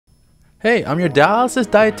Hey, I'm your dialysis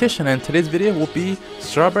dietitian, and today's video will be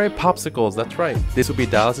strawberry popsicles. That's right, this will be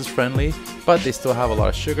dialysis friendly, but they still have a lot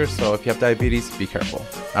of sugar, so if you have diabetes, be careful.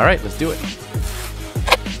 Alright, let's do it.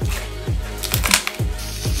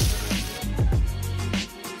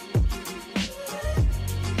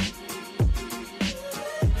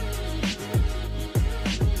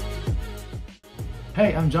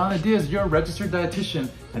 Hey, I'm John Diaz, your registered dietitian,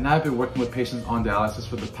 and I've been working with patients on dialysis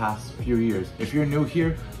for the past few years. If you're new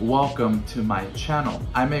here, welcome to my channel.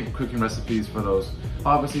 I make cooking recipes for those,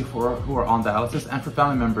 obviously, who are on dialysis and for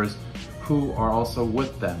family members who are also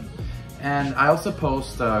with them. And I also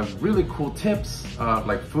post really cool tips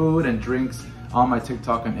like food and drinks on my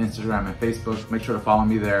TikTok and Instagram and Facebook. Make sure to follow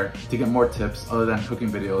me there to get more tips other than cooking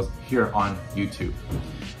videos here on YouTube.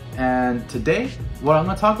 And today, what I'm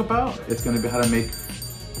gonna talk about is gonna be how to make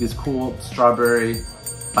these cool strawberry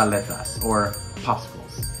paletas or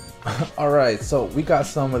popsicles. All right, so we got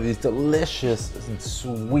some of these delicious and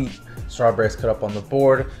sweet strawberries cut up on the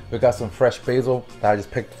board. We got some fresh basil that I just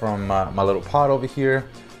picked from my little pot over here,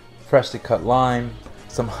 freshly cut lime,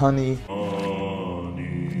 some honey.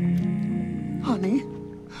 Honey?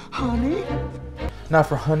 Now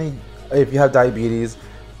for honey, if you have diabetes,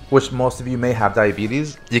 which most of you may have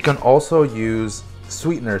diabetes, you can also use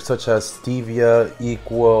sweeteners such as stevia,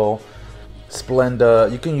 equal,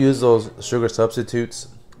 Splenda. You can use those sugar substitutes.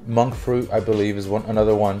 Monk fruit, I believe, is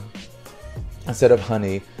another one instead of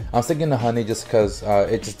honey. I'm sticking to honey just because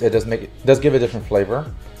it does give a different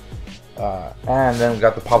flavor. And then we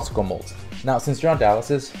got the popsicle molds. Now, since you're on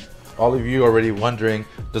dialysis, all of you are already wondering,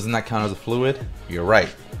 doesn't that count as a fluid? You're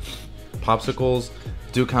right. Popsicles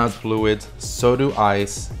do count as fluids. So do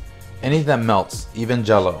ice. Anything that melts, even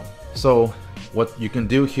Jello. So what you can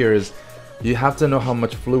do here is you have to know how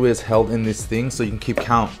much fluid is held in these things so you can keep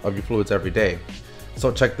count of your fluids every day. So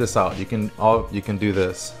check this out. You can do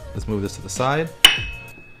this. Let's move this to the side.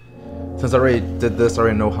 Since I already did this, I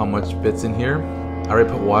already know how much fits in here. I already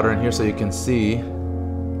put water in here so you can see.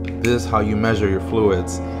 This is how you measure your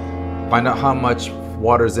fluids. Find out how much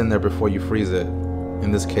water is in there before you freeze it.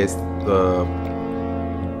 In this case, the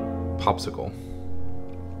popsicle.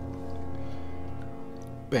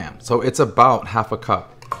 Bam. So it's about half a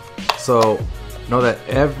cup. So know that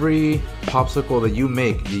every popsicle that you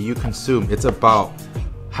make, that you consume, it's about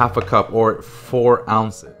half a cup or 4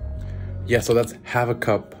 ounces. Yeah, so that's half a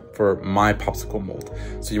cup for my popsicle mold.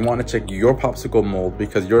 So you want to check your popsicle mold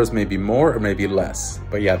because yours may be more or maybe less.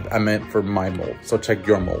 But yeah, I meant for my mold. So check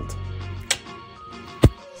your mold.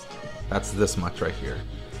 That's this much right here.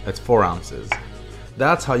 That's 4 ounces.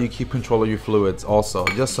 That's how you keep control of your fluids also,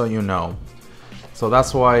 just so you know. So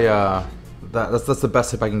that's why that's the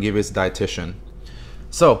best tip I can give you as a dietitian.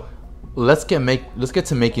 So let's get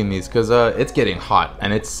to making these because it's getting hot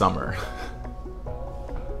and it's summer.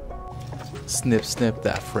 Snip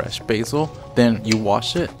that fresh basil, then you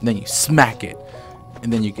wash it, then you smack it,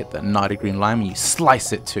 and then you get the naughty green lime and you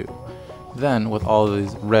slice it too. Then with all of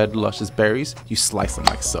these red luscious berries, you slice them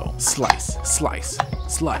like so. Slice, slice,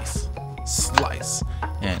 slice, slice,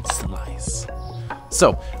 and slice.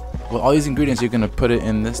 So with all these ingredients, you're gonna put it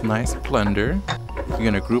in this nice blender. You're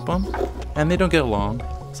gonna group them, and they don't get along,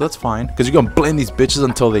 so that's fine, because you're gonna blend these bitches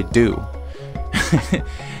until they do.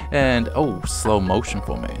 And oh, slow motion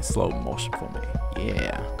for me,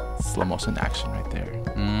 yeah, slow motion action right there.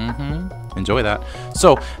 Enjoy that.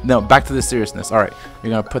 So now back to the seriousness. All right,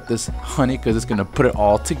 you're gonna put this honey because it's gonna put it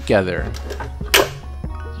all together.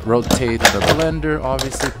 Rotate the blender,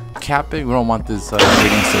 obviously. Cap it. We don't want this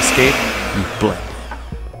ingredients to escape. You blend.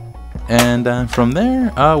 And from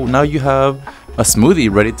there, now you have a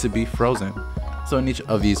smoothie ready to be frozen. So in each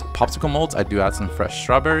of these popsicle molds, I do add some fresh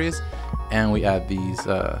strawberries, and we add these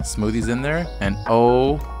smoothies in there. And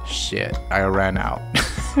oh shit, I ran out.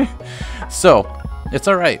 So it's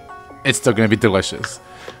all right. It's still gonna be delicious.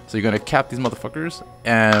 So you're gonna cap these motherfuckers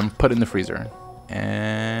and put it in the freezer,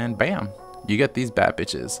 and bam, you get these bad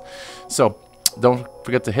bitches. So don't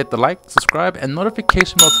forget to hit the like, subscribe, and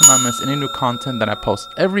notification bell to not miss any new content that I post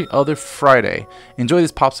every other Friday. Enjoy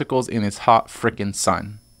these popsicles in this hot frickin'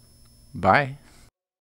 sun. Bye.